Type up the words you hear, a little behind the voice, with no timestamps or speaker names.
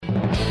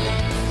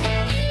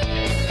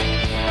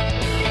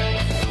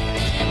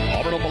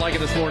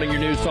this morning, your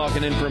news, talk,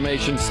 and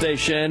information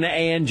station.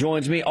 And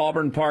joins me,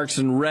 Auburn Parks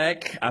and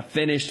Rec. I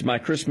finished my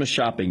Christmas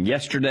shopping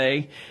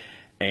yesterday,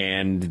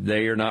 and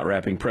they are not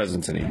wrapping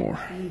presents anymore.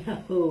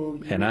 No.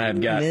 And I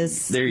have got,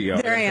 there you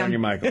go. There I am. Turn your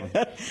mic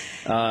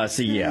on.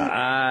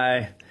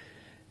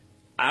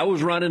 I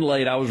was running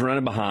late. I was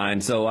running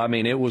behind. So, I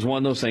mean, it was one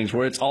of those things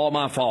where it's all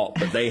my fault.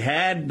 But they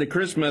had the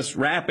Christmas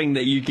wrapping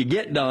that you could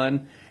get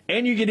done,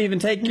 and you could even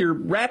take your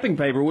wrapping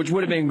paper, which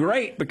would have been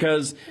great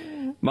because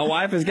my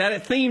wife has got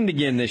it themed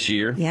again this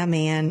year. Yeah,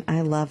 man.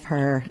 I love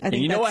her. I think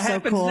and you know what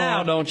happens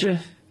now, don't you?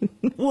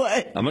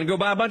 What? I'm going to go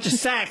buy a bunch of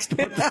sacks to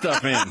put the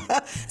stuff in.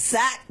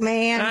 Sack,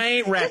 man. I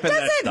ain't wrapping that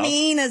stuff. It doesn't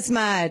mean as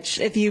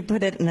much if you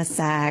put it in a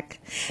sack.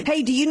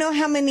 Hey, do you know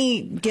how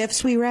many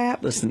gifts we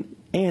wrap? Listen,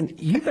 and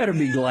you better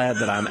be glad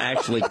that I'm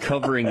actually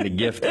covering the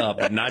gift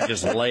up and not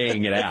just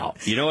laying it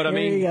out. You know what I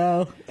mean? There you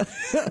go.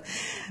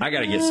 I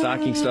got to get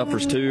stocking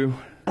stuffers, too.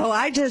 Oh,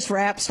 I just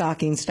wrapped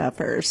stocking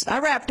stuffers. I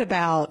wrapped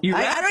about.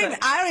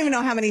 I don't even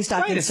know how many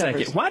stocking stuffers.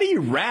 Wait a second. Why do you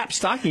wrap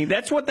stocking?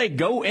 That's what they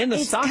go in the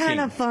stocking. It's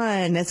kind of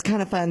fun. It's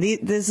kind of fun.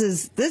 This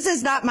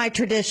is not my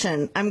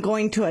tradition. I'm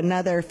going to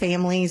another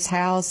family's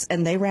house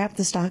and they wrap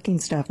the stocking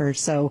stuffers.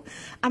 So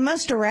I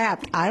must have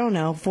wrapped, I don't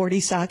know,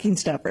 40 stocking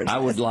stuffers. I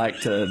would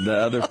like to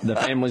the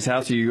family's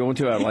house you're going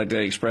to. I'd like to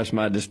express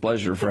my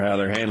displeasure for how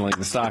they're handling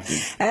the stocking.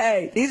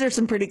 Hey, these are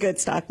some pretty good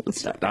stocking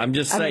stuffers. I'm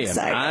just saying.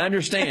 I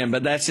understand,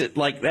 but that's it.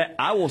 Like that.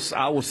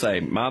 I will say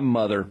my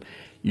mother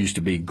used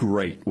to be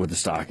great with the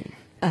stocking.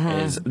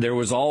 There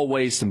was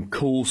always some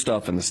cool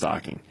stuff in the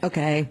stocking.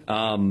 Okay.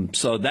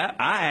 So that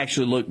I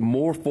actually look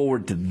more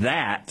forward to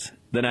that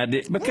than I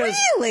did because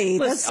really.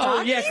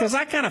 Oh yeah, because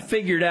I kind of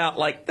figured out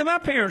like that my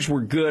parents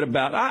were good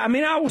about. I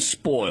mean, I was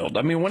spoiled.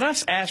 I mean, when I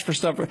asked for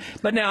stuff,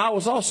 but now I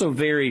was also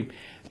very.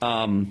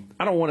 I don't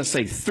want to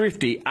say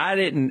thrifty. I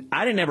didn't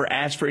ever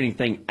ask for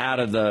anything out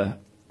of the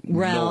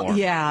norm.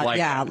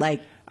 Yeah,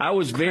 like. I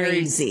was very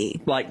crazy.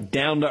 Like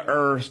down to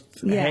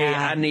earth. Yeah. Hey,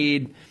 I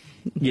need,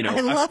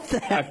 I love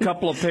that. a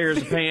couple of pairs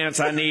of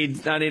pants. I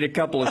need a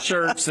couple of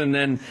shirts, and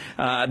then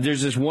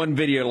there's this one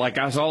video. Like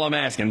that's all I'm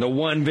asking. The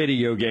one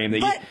video game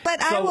that.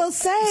 I will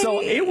say.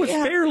 So it was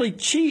fairly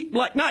cheap.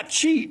 Like not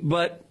cheap,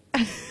 but.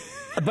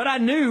 But I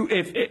knew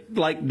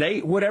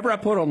whatever I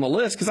put on the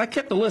list, because I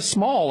kept the list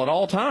small at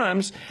all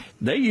times,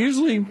 they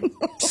usually,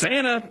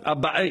 Santa,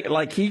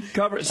 he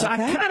covered. So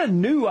okay. I kind of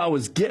knew I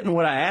was getting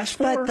what I asked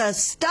for. But the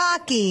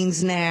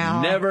stockings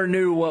now. Never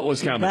knew what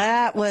was coming.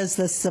 That was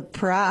the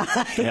surprise.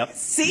 Yep.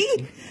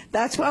 See?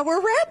 That's why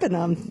we're wrapping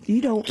them.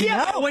 You don't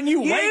know. When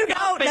you wake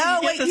up and know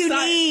you what you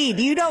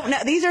need. You don't know.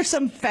 These are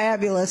some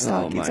fabulous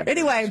stockings.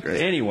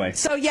 Anyway.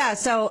 So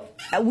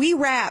we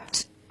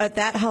wrapped. At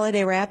that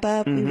holiday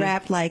wrap-up, we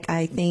wrapped,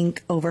 I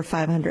think, over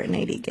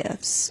 580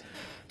 gifts.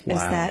 Wow.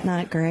 Is that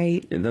not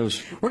great?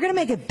 We're going to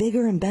make it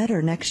bigger and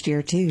better next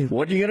year, too.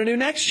 What are you going to do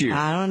next year?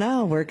 I don't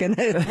know. We're going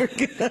to wrap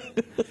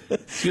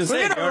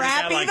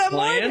even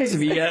more.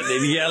 Have you got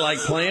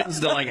plans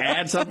to,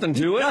 add something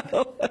to it?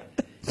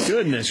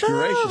 Goodness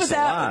gracious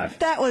alive.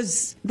 That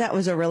was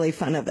a really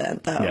fun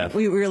event, though. Yeah.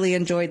 We really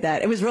enjoyed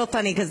that. It was real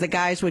funny because the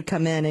guys would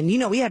come in and,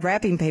 we had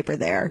wrapping paper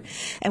there.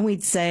 And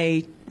we'd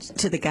say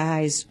to the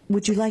guys,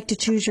 would you like to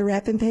choose your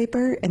wrapping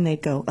paper? And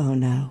they'd go, oh,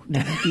 no,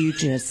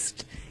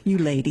 you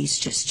ladies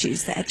just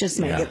choose that. Just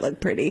make it look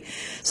pretty.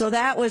 So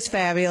that was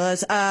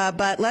fabulous.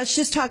 But let's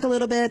just talk a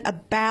little bit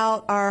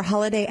about our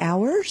holiday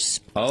hours.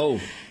 Oh.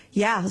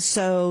 Yeah,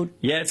 so...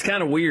 Yeah, it's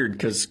kind of weird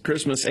because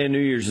Christmas and New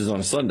Year's is on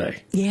a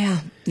Sunday.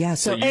 Yeah.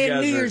 So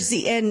and New Year's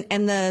Eve,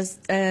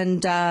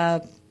 and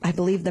I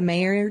believe the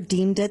mayor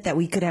deemed it that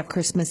we could have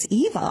Christmas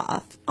Eve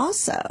off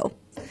also.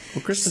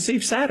 Well, Christmas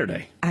Eve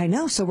Saturday. I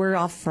know, so we're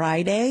off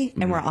Friday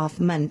and we're off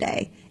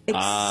Monday,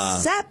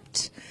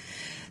 except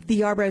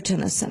the Auburn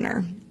Tennis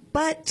Center.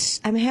 But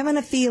I'm having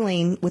a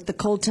feeling with the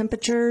cold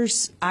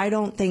temperatures, I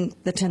don't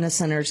think the tennis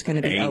center is going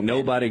to be open. Ain't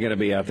nobody going to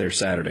be out there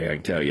Saturday, I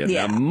can tell you.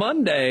 Yeah. Now,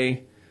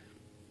 Monday...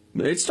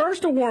 It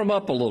starts to warm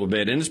up a little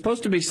bit, and it's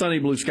supposed to be sunny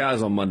blue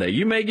skies on Monday.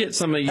 You may get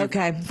some of you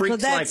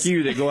freaks like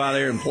you that go out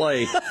there and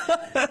play.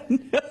 I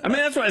mean,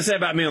 that's what I say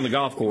about me on the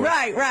golf course.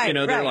 Right.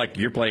 They're like,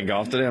 you're playing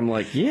golf today? I'm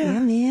like, yeah.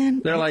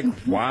 Man. They're like,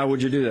 why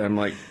would you do that? I'm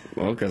like,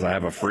 well, because I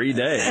have a free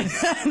day.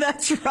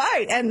 That's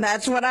right, and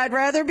that's what I'd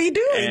rather be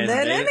doing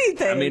than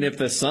anything. I mean, if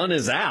the sun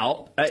is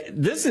out,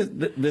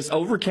 this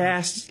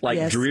overcast,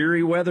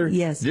 dreary weather,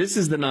 this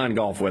is the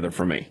non-golf weather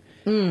for me.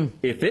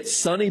 If it's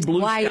sunny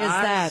blue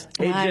skies,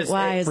 why is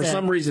that? For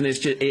some reason,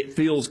 it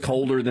feels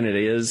colder than it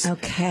is.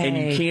 Okay. And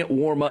you can't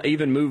warm up.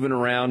 Even moving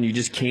around, you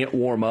just can't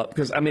warm up.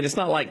 Because, I mean, it's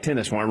not like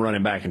tennis where I'm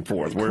running back and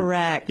forth.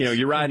 Correct.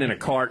 You're riding in a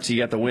cart, so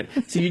you got the wind.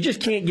 So you just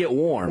can't get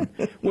warm.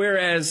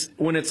 Whereas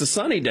when it's a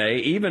sunny day,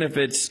 even if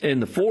it's in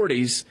the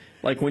 40s,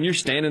 like when you're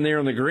standing there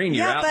on the green,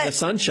 you're out in the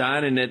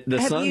sunshine, and the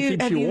sun keeps you warm.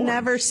 Have you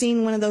never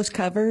seen one of those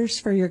covers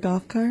for your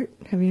golf cart?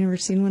 Have you never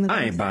seen one of those?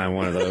 I ain't buying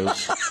one of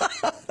those.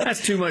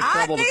 That's too much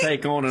trouble to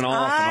take on and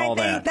off and all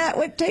that. I think that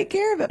would take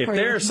care of it for you. If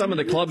there are some of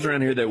the clubs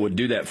around here that would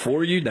do that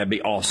for you, that'd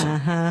be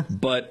awesome.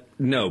 But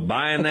No,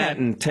 buying that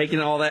and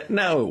taking all that.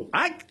 No,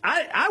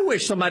 I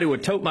wish somebody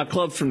would tote my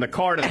clubs from the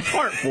car to the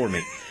cart for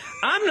me.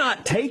 I'm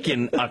not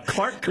taking a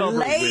cart cover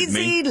with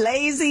me.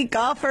 Lazy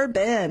golfer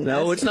Ben.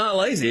 No, it's not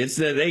lazy. It's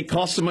that they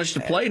cost so much to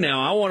play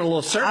now. I want a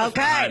little service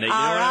behind it. You know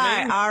what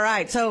I mean? All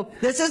right. So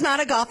this is not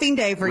a golfing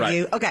day for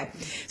you. Okay.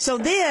 So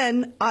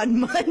then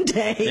on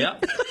Monday,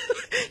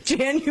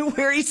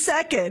 January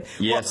 2nd,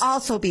 we'll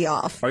also be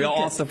off. Are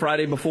y'all off the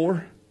Friday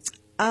before?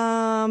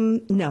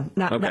 No,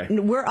 not.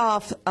 We're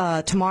off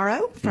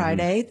tomorrow,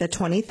 Friday, the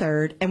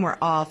 23rd, and we're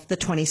off the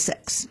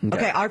 26th.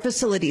 Okay, our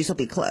facilities will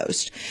be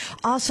closed.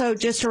 Also,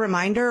 just a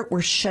reminder,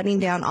 we're shutting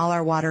down all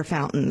our water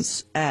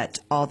fountains at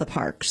all the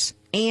parks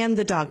and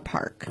the dog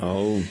park.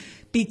 Oh.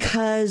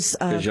 Because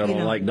y'all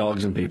don't like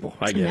dogs and people.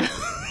 I get it.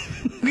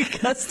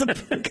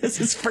 because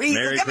it's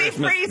freezing.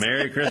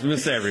 Merry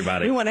Christmas to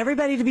everybody. We want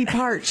everybody to be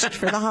parched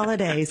for the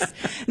holidays.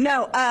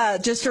 No,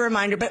 just a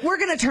reminder, but we're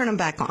going to turn them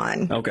back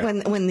on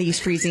when these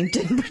freezing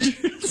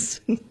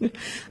temperatures.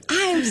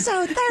 I'm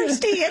so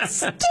thirsty. It's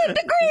 10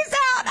 degrees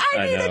out.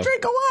 I need a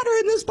drink of water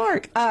in this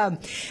park.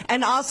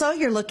 And also,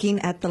 you're looking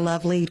at the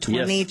lovely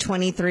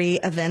 2023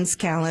 events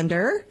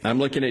calendar. I'm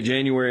looking at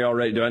January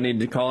already. Do I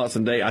need to call out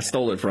some dates? I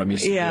stole it from you.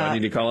 Do I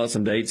need to call out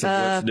some dates of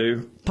what's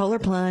due? Polar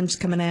Plunge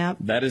coming out.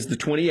 That is the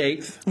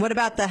 28th. What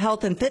about the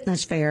Health and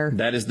Fitness Fair?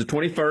 That is the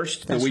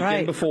 21st, the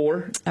weekend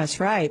before. That's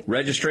right.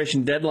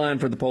 Registration deadline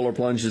for the Polar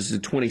Plunge is the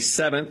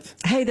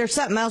 27th. Hey, there's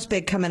something else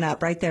big coming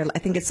up right there. I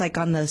think it's like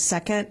on the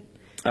 2nd.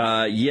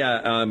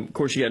 Of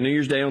course, you got New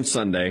Year's Day on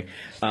Sunday.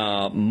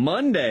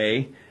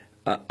 Monday,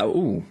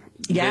 Tales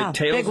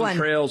and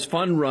Trails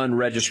Fun Run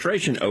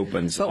registration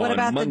opens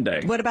on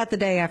Monday. What about the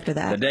day after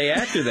that? The day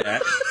after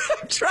that.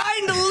 I'm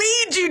trying to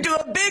lead you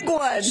to a big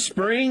one.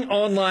 Spring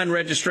online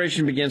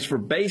registration begins for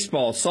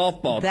baseball,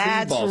 softball,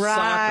 t-ball,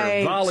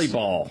 soccer,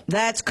 volleyball.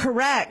 That's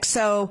correct.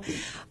 So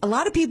a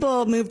lot of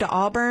people move to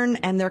Auburn,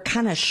 and they're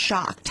kind of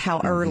shocked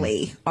how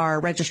early our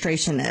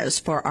registration is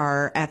for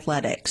our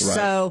athletics. Right.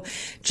 So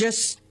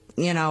just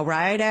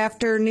right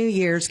after New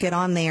Year's, get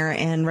on there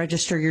and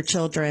register your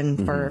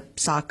children for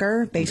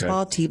soccer,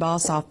 baseball, t-ball,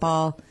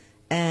 softball,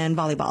 and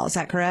volleyball. Is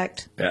that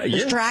correct?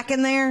 Is track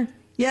in there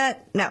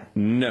yet?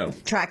 No.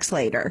 Track's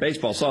later.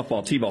 Baseball,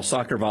 softball, t-ball,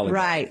 soccer, volleyball.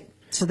 Right.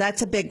 So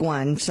that's a big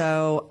one.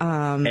 So,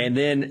 and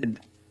then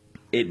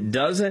it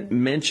doesn't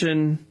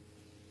mention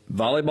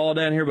volleyball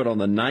down here, but on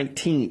the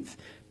 19th,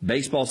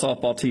 baseball,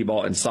 softball,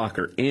 t-ball, and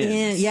soccer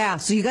ends.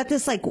 So you got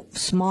this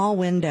small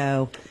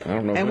window. I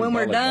don't know. And when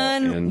we're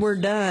done, we're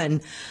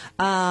done.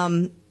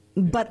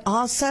 But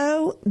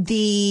also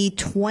the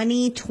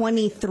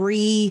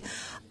 2023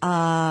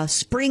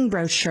 spring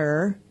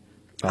brochure,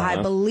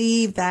 I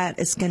believe that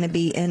is going to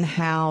be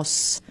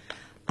in-house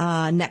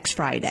next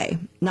Friday.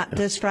 Not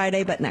this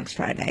Friday, but next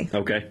Friday.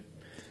 Okay.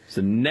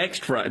 So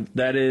next Friday,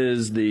 that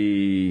is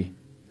the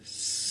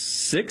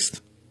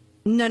 6th?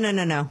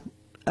 No.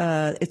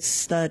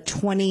 It's the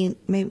 20,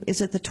 maybe,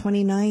 is it the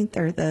 29th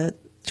or the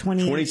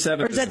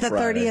 27th? Or is it the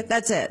 30th?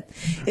 That's it.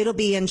 It'll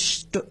be in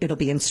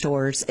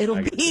stores.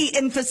 It'll be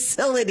in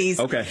facilities.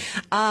 Okay.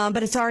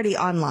 But it's already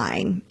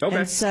online. Okay.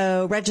 And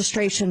so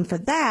registration for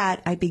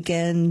that,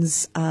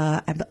 begins,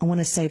 I want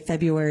to say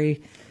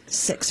February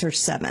 6th or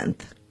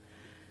 7th.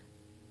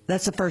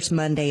 That's the first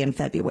Monday in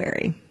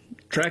February.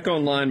 Track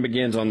Online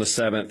begins on the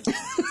 7th.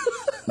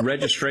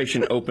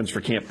 Registration opens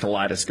for Camp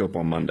Kaleidoscope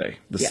on Monday,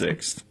 the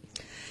 6th.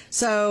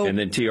 So, and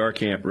then TR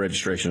Camp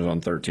registration is on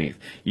 13th.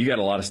 You got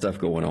a lot of stuff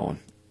going on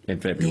in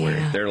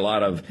February. There are a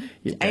lot of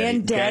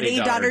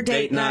Daddy-Daughter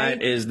Date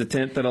Night is the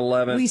 10th and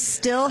 11th. We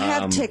still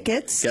have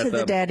tickets to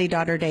the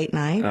Daddy-Daughter Date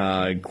Night.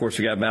 Of course,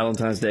 we got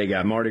Valentine's Day,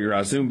 got Mardi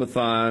Gras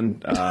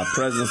Zumbathon,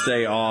 President's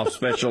Day off,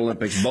 Special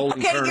Olympics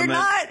bowling tournament. You're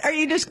not. Are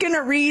you just going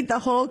to read the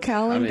whole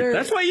calendar?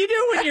 That's what you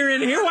do when you're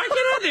in here. Why can't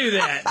I do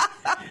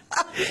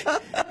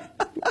that?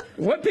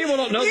 What people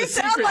don't know, you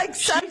sound like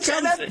such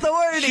an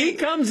authority. She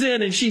comes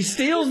in and she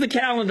steals the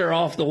calendar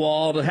off the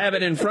wall to have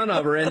it in front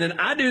of her, and then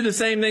I do the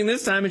same thing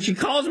this time, and she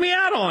calls me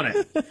out on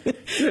it. But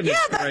you're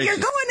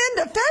going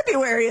into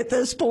February at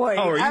this point.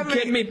 Oh, are you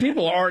kidding me?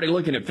 People are already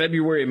looking at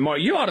February and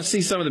March. You ought to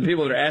see some of the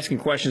people that are asking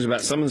questions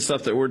about some of the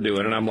stuff that we're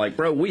doing, and I'm like,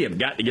 bro, we have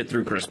got to get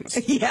through Christmas.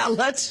 Yeah,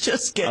 let's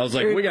just get. I was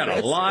like, we got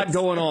a lot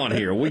going on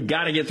here. We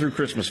got to get through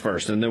Christmas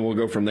first, and then we'll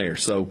go from there.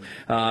 So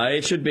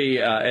it should be.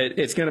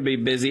 It's going to be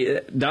busy.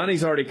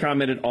 Donnie's already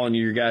commented on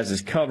your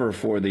guys' cover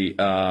for the.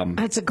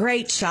 It's a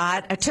great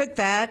shot. I took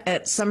that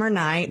at Summer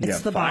Night.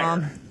 It's the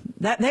bomb.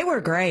 They were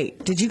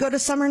great. Did you go to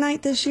Summer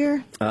Night this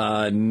year?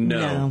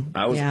 No.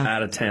 I was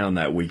out of town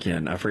that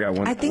weekend. I forgot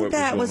when. I think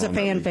that was a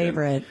fan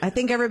favorite. I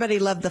think everybody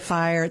loved the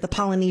fire, the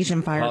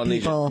Polynesian fire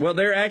people. Well,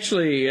 they're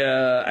actually,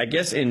 I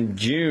guess in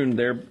June,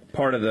 they're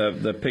part of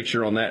the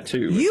picture on that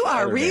too. You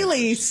are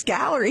really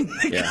scouring.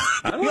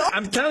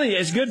 I'm telling you,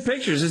 it's good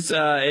pictures.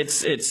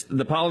 It's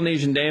the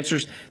Polynesian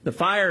dancers. The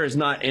fire is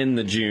not in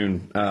the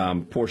June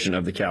portion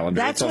of the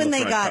calendar. That's when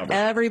they got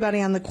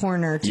everybody on the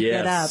corner to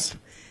get up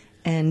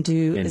and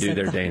do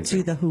their dancing.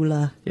 Do the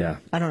hula. Yeah.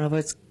 I don't know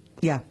if it's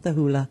the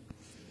hula.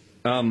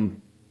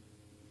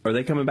 Are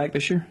they coming back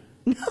this year?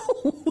 No.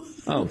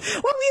 Oh. Well,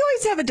 we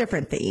always have a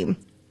different theme.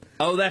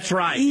 Oh, that's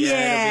right.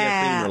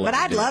 Yeah, but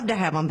I'd love to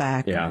have them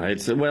back. Yeah,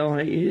 it's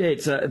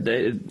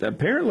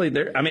apparently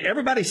they're. I mean,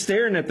 everybody's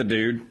staring at the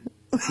dude.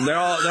 They're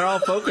all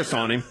focused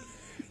on him.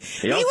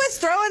 He was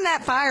throwing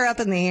that fire up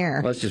in the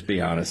air. Let's just be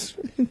honest.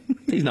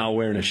 He's not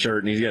wearing a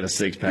shirt and he's got a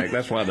six-pack.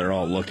 That's why they're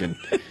all looking.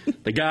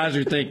 The guys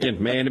are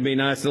thinking, man, it'd be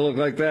nice to look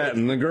like that.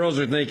 And the girls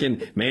are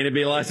thinking, man, it'd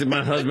be nice if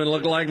my husband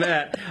looked like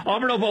that.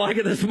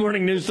 Auburn-Opelika this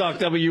morning, News Talk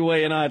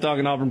WANI,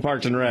 talking Auburn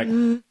Parks and Rec.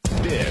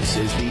 This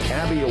is the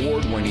Abby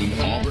Award-winning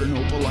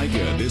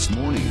Auburn-Opelika This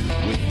Morning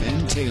with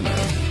Ben Taylor.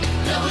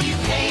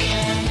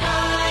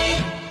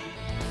 WANI.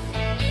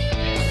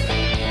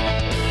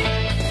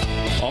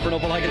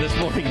 Auburn-Opelika this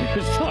morning,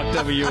 News Talk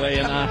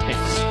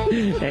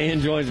WANI.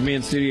 Ann joins me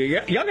in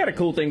studio. Y'all got a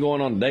cool thing going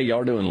on today.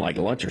 Y'all are doing like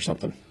lunch or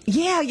something.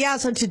 Yeah.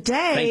 So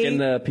today, thanking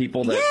the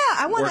people that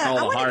work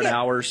all the hard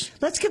hours.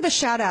 Let's give a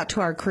shout out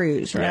to our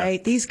crews, right?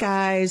 Yeah. These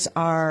guys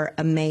are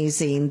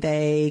amazing.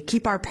 They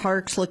keep our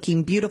parks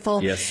looking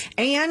beautiful. Yes.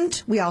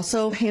 And we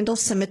also handle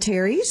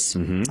cemeteries,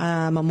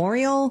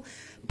 Memorial,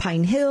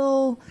 Pine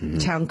Hill,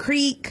 Town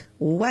Creek,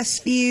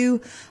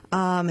 Westview,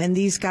 and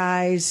these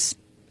guys,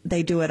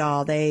 they do it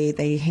all.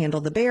 They handle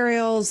the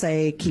burials.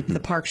 They keep the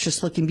parks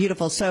just looking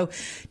beautiful. So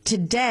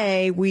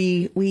today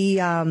we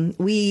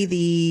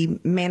the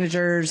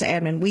managers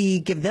and we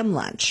give them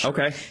lunch.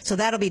 Okay. So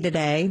that'll be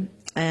today,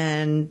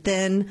 and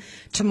then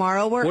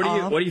tomorrow we're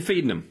off. What are you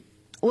feeding them?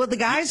 Well, the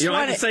guys You don't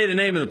have to say the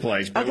name of the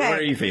place, but Okay. what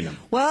are you feeding them?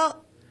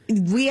 Well,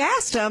 we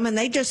asked them, and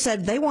they just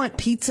said they want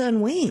pizza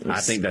and wings.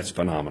 I think that's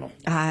phenomenal.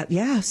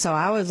 Yeah. So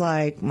I was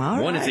like, all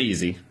right. One, it's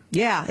easy.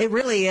 Yeah, it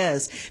really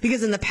is.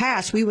 Because in the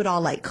past, we would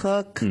all like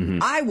cook.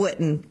 I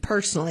wouldn't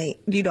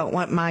personally. You don't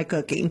want my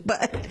cooking,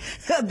 but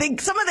some of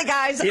the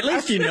guys. At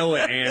least you know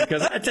it, Ann,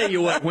 because I tell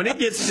you what, when it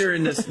gets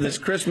during this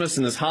Christmas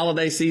and this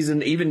holiday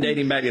season, even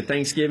dating back to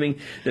Thanksgiving,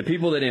 the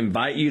people that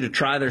invite you to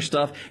try their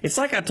stuff, it's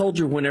like I told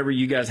you whenever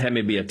you guys had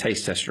me be a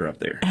taste tester up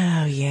there.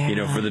 Oh, yeah. You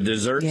know, for the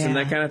desserts and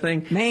that kind of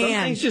thing. Man.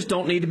 Some things just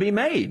don't need to be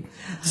made.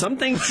 Some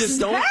things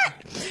just don't.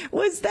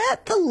 Was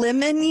that the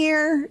lemon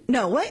year?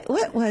 No,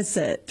 what was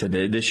it?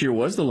 Today, this year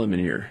was the lemon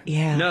year.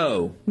 Yeah.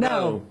 No.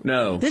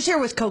 This year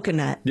was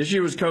coconut. This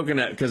year was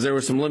coconut because there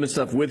was some lemon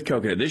stuff with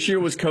coconut. This year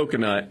was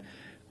coconut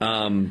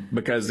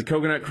because the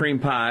coconut cream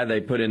pie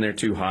they put in there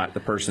too hot. The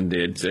person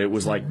did. So it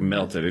was like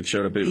melted. It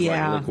showed up. It was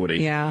like liquidy.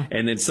 Yeah.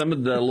 And then some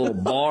of the little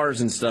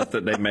bars and stuff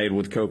that they made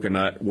with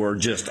coconut were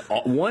just,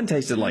 one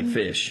tasted like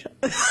fish.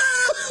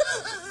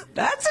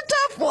 That's a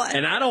tough one.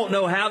 And I don't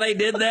know how they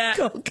did that,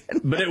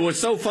 but it was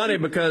so funny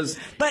because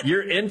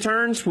your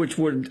interns, which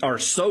are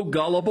so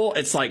gullible,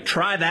 it's like,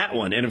 try that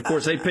one. And, of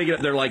course, they pick it up.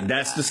 They're like,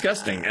 that's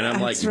disgusting. And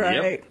I'm That's like,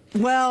 right.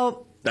 Yep.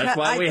 Well, That's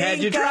why we had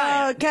you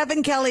try it.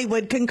 Kevin Kelly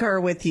would concur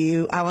with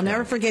you. I will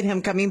never forget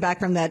him coming back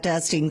from that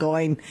testing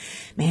going,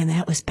 man,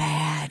 that was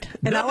bad.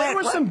 And Now, there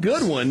were some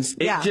good ones.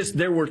 Yeah.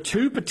 There were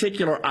two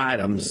particular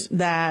items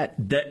that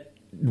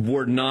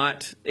were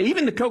not,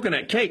 even the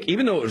coconut cake,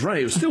 even though it was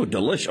runny, it was still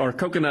delicious, or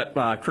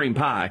coconut cream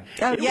pie.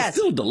 Oh, it was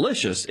still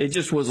delicious. It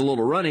just was a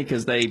little runny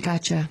because they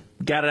got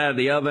it out of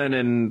the oven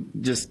and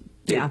just,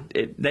 they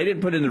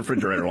didn't put it in the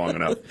refrigerator long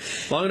enough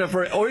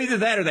or either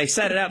that or they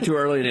set it out too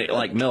early and it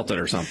like melted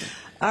or something.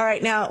 All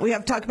right, now we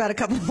have to talk about a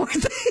couple more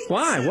things.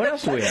 Why? What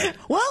else do we have?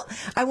 Well,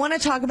 I want to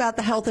talk about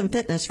the health and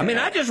fitness fair. I mean,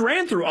 I just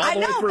ran through all the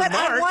way through March.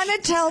 I want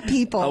to tell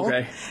people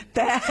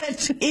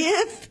that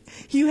if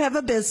you have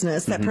a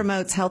business that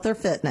promotes health or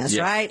fitness,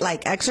 right,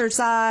 like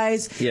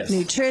exercise,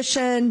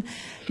 nutrition,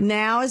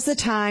 now is the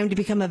time to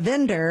become a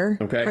vendor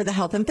for the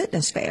health and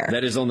fitness fair.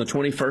 That is on the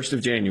 21st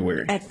of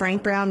January. At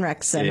Frank Brown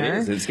Rec Center. It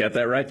is. It's got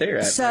that right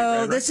there.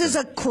 So this is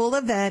a cool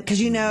event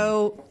because, you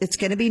know, it's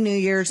going to be New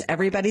Year's.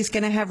 Everybody's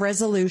going to have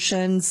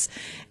resolutions.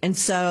 And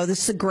so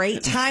this is a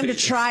great time to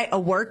try a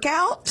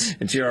workout.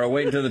 And you are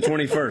waiting until the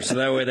 21st. So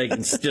that way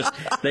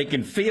they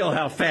can feel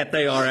how fat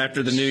they are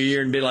after the new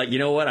year and be like, you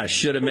know what? I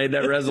should have made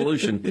that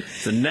resolution.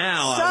 So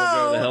now I will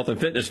go to the health and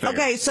fitness fair.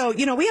 Okay. So,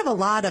 you know, we have a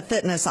lot of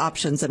fitness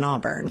options in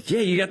Auburn.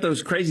 Yeah. You got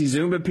those crazy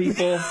Zumba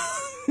people.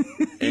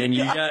 And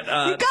you got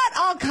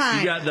all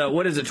kinds. You got the,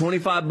 what is it,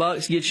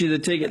 $25 gets you the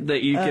ticket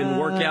that you can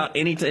work out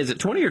any is it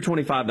 $20 or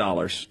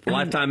 $25?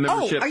 Lifetime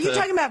membership. Oh, are you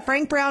talking about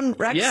Frank Brown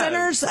Rec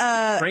Center's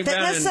Frank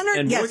fitness Brown center?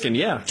 And yes. Boykin,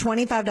 yeah.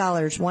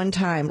 $25 one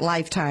time,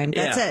 lifetime.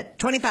 That's it.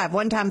 $25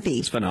 one-time fee.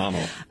 It's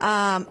phenomenal.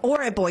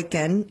 Or at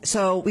Boykin.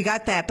 So we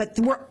got that. But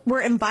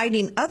we're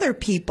inviting other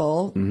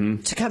people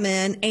to come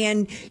in,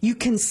 and you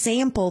can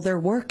sample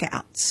their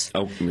workouts.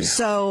 Oh, yeah.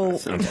 So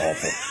that sounds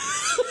awful.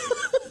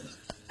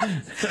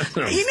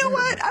 You know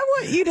what? I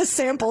want you to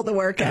sample the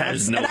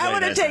workouts. No, and I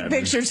want to take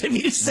pictures of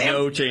you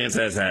sample. No chance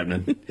that's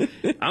happening.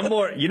 I'm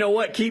more, you know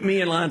what? Keep me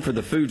in line for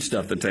the food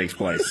stuff that takes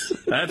place.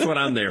 That's what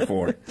I'm there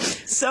for.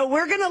 So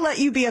we're going to let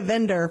you be a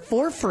vendor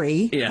for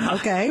free. Yeah.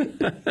 Okay.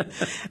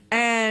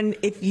 And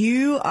if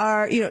you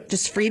are, you know,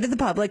 just free to the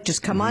public,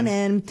 just come on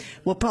in.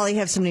 We'll probably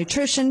have some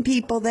nutrition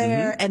people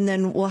there, and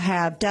then we'll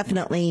have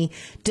definitely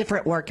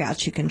different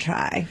workouts you can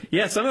try.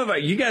 Yeah, some of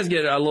you guys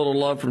get a little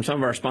love from some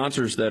of our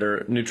sponsors that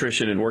are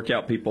nutrition and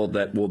workout people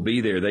that will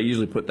be there. They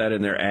usually put that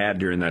in their ad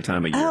during that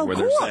time of year, Oh, where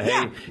cool. they say,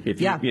 "Hey,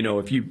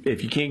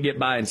 if you can't get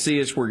by and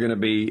see us, we're going to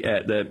be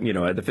at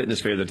the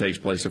fitness fair that takes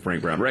place at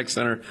Frank Brown Rec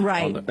Center."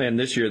 Right. And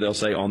this year they'll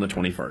say on the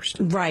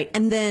 21st. Right.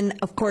 And then,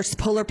 of course, the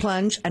Polar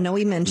Plunge. I know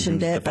we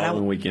mentioned it, the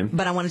following weekend.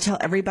 But I want to tell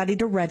everybody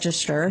to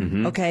register,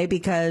 okay?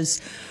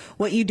 Because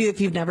what you do if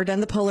you've never done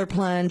the Polar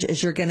Plunge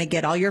is you're going to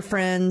get all your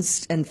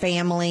friends and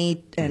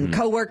family and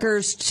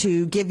coworkers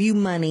to give you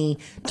money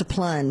to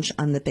plunge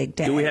on the big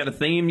day. Do we have a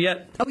theme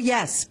yet? Oh,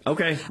 yes.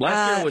 Okay.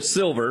 Last year was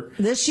silver.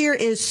 This year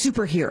is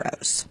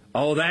superheroes.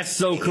 Oh, that's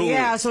so cool.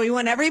 Yeah, so we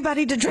want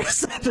everybody to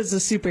dress up as a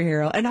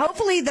superhero. And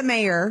hopefully the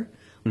mayor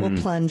will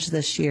plunge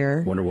this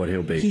year. Wonder what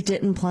he'll be. He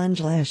didn't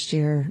plunge last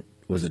year.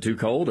 Was it too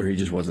cold, or he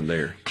just wasn't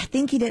there? I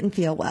think he didn't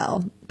feel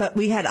well. But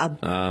we had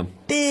a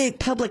big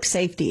public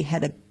safety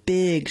had a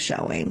big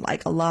showing,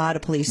 like a lot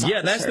of police officers.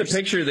 Yeah, that's the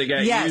picture that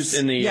got used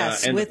in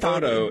the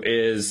photo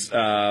is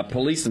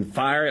police and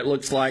fire, it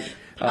looks like,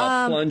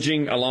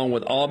 plunging along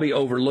with Aubie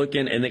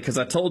overlooking. And because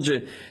I told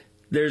you,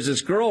 there's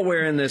this girl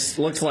wearing this,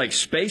 looks like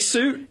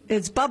spacesuit.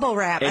 It's bubble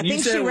wrap. I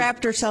think she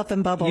wrapped herself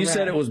in bubble wrap. You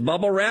said it was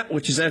bubble wrap,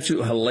 which is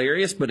absolutely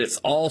hilarious, but it's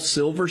all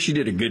silver. She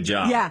did a good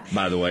job,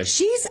 by the way.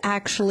 She's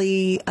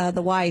actually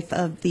the wife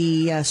of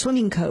the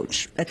swimming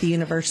coach at the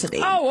university.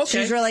 Oh,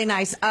 okay. She's really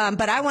nice.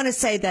 But I want to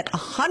say that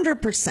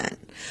 100%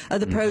 of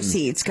the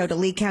proceeds go to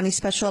Lee County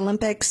Special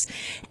Olympics.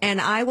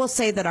 And I will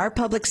say that our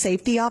public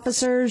safety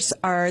officers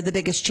are the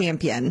biggest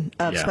champion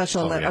of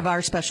of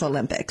our Special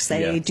Olympics.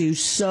 They do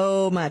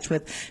so much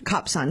with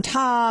Cops on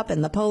Top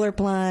and the Polar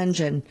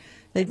Plunge, and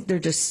they have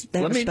a special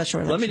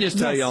relationship. Let me just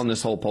tell you on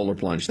this whole Polar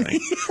Plunge thing.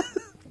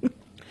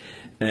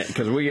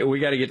 Because we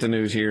got to get the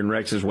news here, and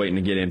Rex is waiting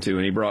to get into.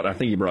 And I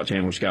think he brought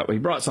Chandler Scott. He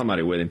brought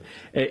somebody with him.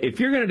 If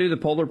you're going to do the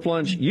Polar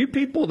Plunge, you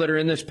people that are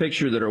in this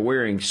picture that are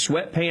wearing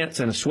sweatpants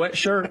and a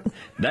sweatshirt,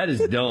 that is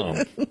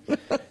dumb.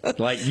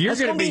 Like you're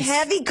going to be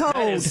heavy cold.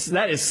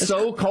 That is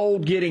so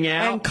cold getting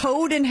out, and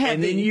cold and heavy.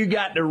 And then you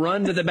got to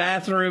run to the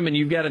bathroom, and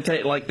you've got to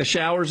take like the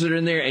showers that are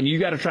in there, and you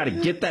got to try to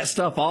get that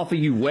stuff off of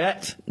you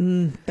wet.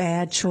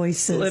 Bad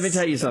choices. Let me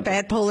tell you something.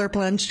 Bad Polar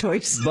Plunge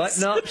choices.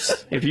 Button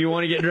ups. If you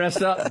want to get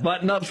dressed up,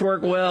 button ups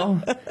work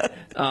well.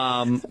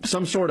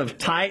 Some sort of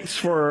tights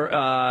for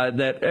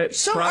that.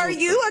 So are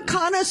you a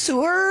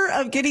connoisseur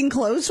of getting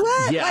clothes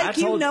wet? Yeah, like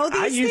these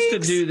I used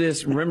things? to do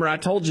this. Remember, I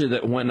told you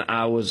that when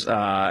I was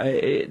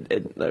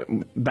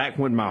back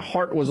when my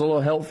heart was a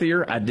little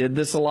healthier, I did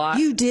this a lot.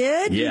 You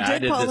did? Yeah, you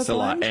did I did this a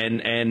lot,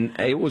 and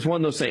it was one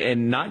of those things.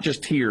 And not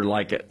just here.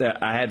 Like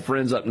I had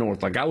friends up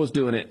north. Like I was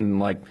doing it in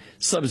like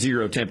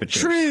sub-zero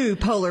temperatures. True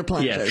polar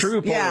plunges. Yeah,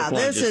 true polar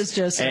plunges. This is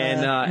just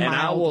and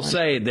I will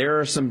say there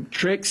are some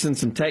tricks and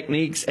some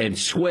techniques, and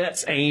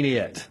sweats ain't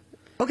it.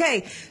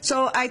 Okay,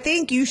 so I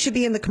think you should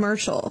be in the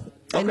commercial.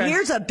 And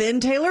here's a Ben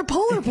Taylor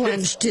Polar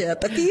Plunge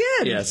tip at the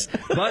end. Yes,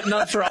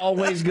 button-ups are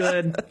always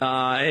good,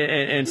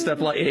 and stuff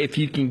like if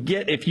you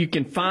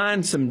can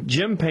find some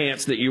gym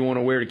pants that you want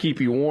to wear to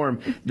keep you warm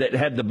that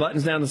have the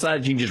buttons down the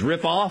sides you can just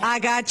rip off. I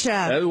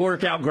gotcha. Those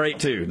work out great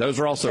too. Those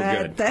are also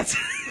good. That's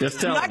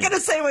just I'm not going to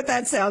say what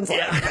that sounds like.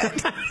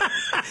 Yeah.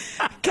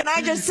 Can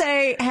I just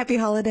say happy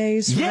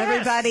holidays from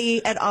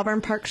everybody at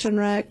Auburn Parks and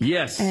Rec?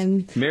 Yes,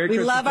 and Merry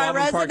Christmas, we love our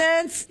Auburn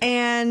residents,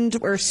 and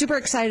we're super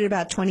excited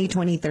about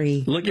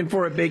 2023. Looking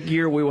for a big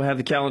year. We will have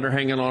the calendar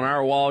hanging on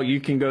our wall. You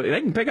can go.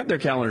 They can pick up their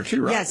calendar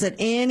too, right? Yes, at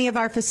any of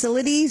our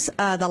facilities,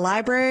 the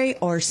library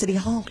or City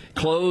Hall.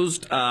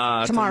 Closed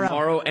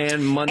tomorrow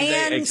and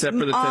Monday, except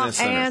for the tennis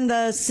center. And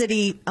the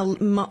city. A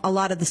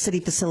lot of the city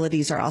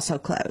facilities are also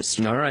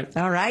closed. All right.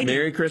 All right.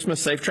 Merry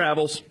Christmas. Safe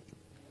travels.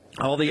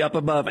 All the up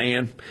above,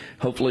 Ann.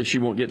 Hopefully she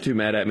won't get too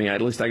mad at me.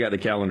 At least I got the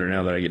calendar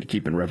now that I get to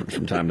keep in reference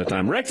from time to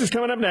time. Rex is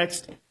coming up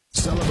next.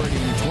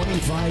 Celebrating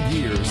 25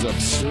 years of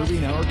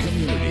serving our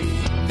community.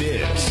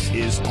 This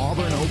is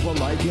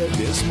Auburn-Opelika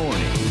This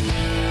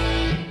Morning.